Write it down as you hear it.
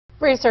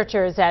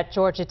Researchers at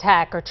Georgia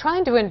Tech are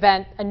trying to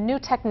invent a new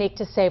technique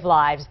to save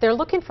lives. They're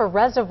looking for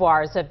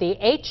reservoirs of the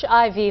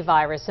HIV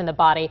virus in the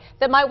body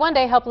that might one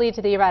day help lead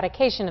to the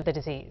eradication of the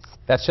disease.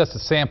 That's just a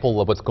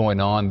sample of what's going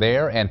on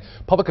there. And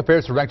Public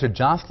Affairs Director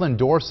Jocelyn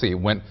Dorsey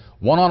went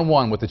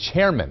one-on-one with the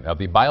chairman of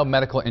the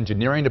Biomedical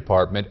Engineering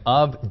Department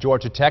of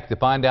Georgia Tech to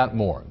find out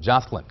more.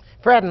 Jocelyn.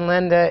 Fred and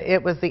Linda,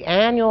 it was the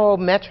annual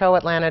Metro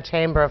Atlanta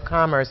Chamber of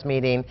Commerce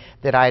meeting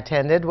that I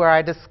attended where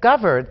I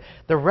discovered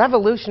the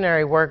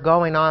revolutionary work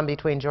going on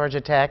between Georgia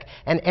Tech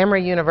and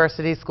Emory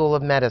University School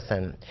of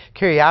Medicine.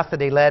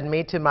 Curiosity led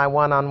me to my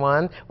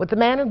one-on-one with the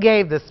man who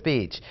gave the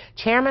speech,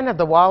 chairman of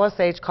the Wallace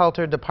H.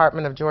 Coulter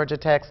Department of Georgia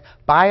Tech's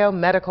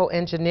Biomedical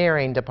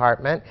Engineering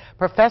Department,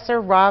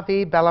 Professor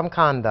Ravi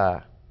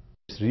Bellamkonda.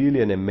 It's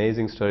really an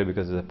amazing story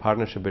because it's a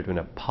partnership between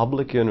a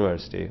public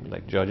university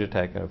like Georgia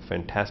Tech, a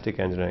fantastic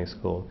engineering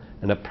school,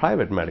 and a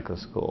private medical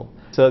school.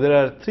 So there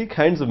are three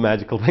kinds of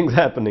magical things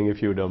happening,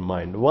 if you don't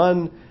mind.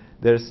 One,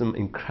 there's some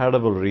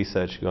incredible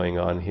research going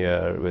on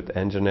here with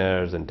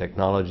engineers and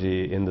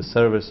technology in the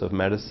service of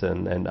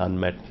medicine and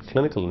unmet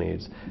clinical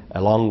needs,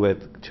 along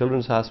with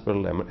Children's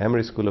Hospital,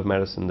 Emory School of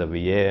Medicine, the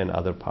VA, and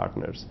other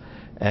partners.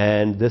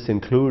 And this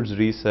includes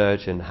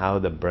research in how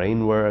the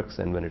brain works,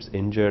 and when it's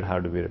injured, how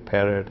do we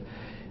repair it,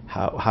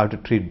 how to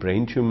treat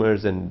brain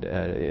tumors and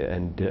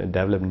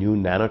develop new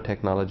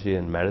nanotechnology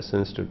and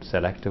medicines to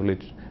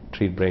selectively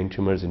treat brain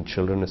tumors in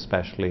children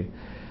especially,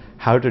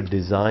 how to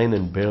design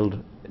and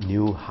build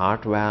new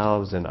heart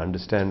valves and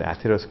understand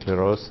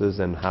atherosclerosis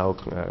and how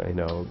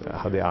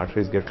how the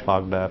arteries get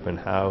clogged up and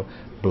how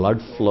blood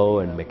flow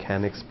and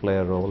mechanics play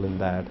a role in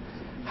that.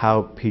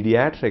 How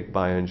pediatric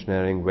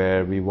bioengineering,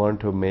 where we want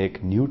to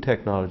make new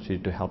technology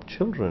to help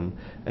children,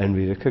 and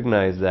we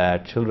recognize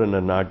that children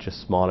are not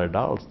just small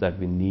adults, that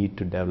we need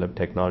to develop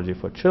technology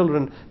for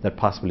children that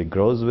possibly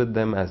grows with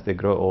them as they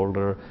grow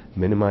older,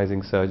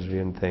 minimizing surgery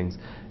and things.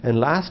 And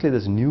lastly,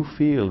 this new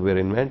field we're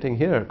inventing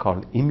here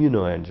called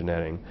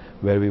immunoengineering,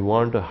 where we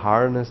want to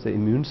harness the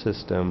immune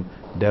system,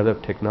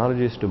 develop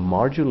technologies to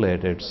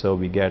modulate it so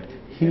we get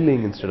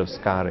healing instead of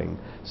scarring.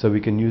 So we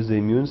can use the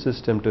immune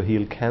system to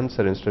heal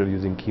cancer instead of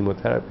using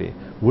chemotherapy.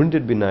 Wouldn't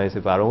it be nice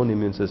if our own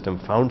immune system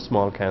found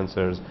small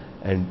cancers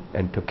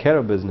and took care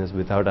of business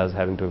without us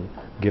having to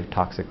give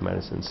toxic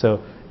medicine?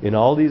 So in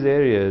all these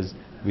areas,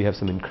 we have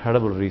some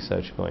incredible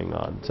research going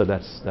on. So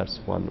that's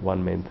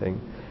one main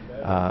thing.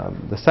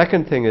 The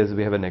second thing is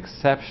we have an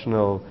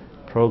exceptional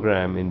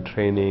program in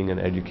training and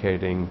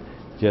educating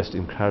just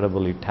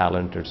incredibly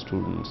talented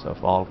students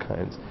of all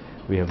kinds.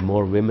 We have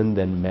more women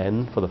than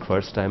men for the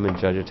first time in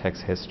Georgia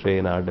Tech's history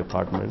in our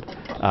department,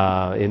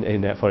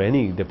 for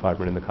any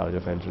department in the College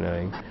of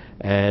Engineering.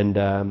 And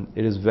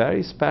it is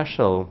very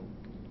special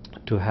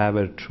to have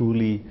a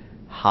truly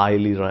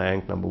highly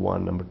ranked, number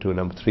one, number two,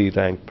 number three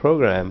ranked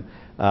program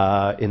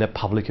in a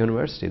public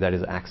university that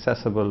is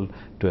accessible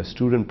to a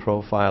student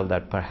profile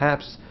that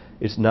perhaps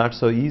it's not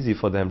so easy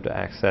for them to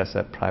access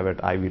a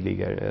private Ivy League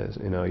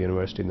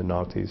university in the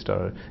Northeast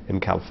or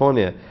in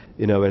California.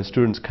 When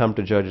students come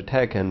to Georgia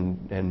Tech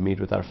and meet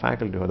with our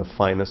faculty who are the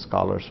finest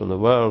scholars from the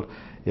world,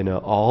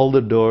 all the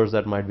doors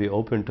that might be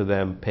open to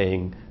them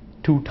paying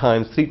 2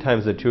 times, 3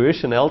 times the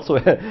tuition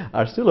elsewhere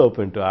are still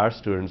open to our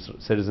students,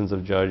 citizens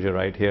of Georgia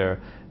right here,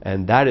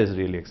 and that is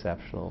really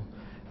exceptional.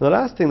 The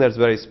last thing that's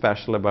very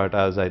special about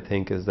us, I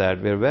think, is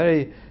that we're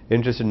very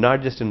interested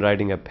not just in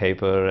writing a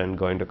paper and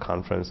going to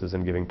conferences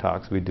and giving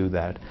talks, we do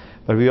that,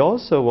 but we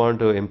also want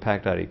to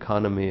impact our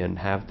economy and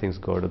have things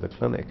go to the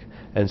clinic.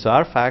 And so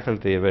our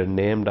faculty were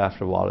named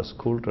after Wallace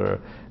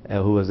Coulter,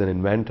 who was an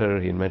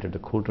inventor. He invented the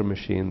Coulter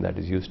machine that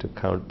is used to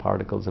count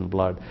particles in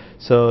blood.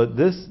 So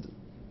this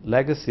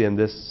legacy and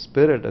this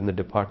spirit in the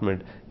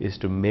department is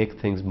to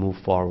make things move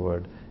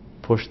forward,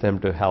 push them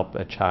to help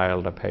a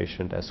child, a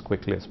patient, as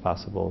quickly as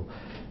possible,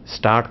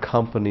 start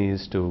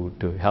companies to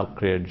help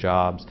create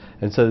jobs.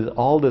 And so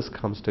all this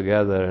comes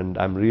together, and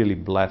I'm really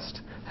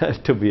blessed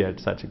to be at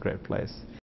such a great place.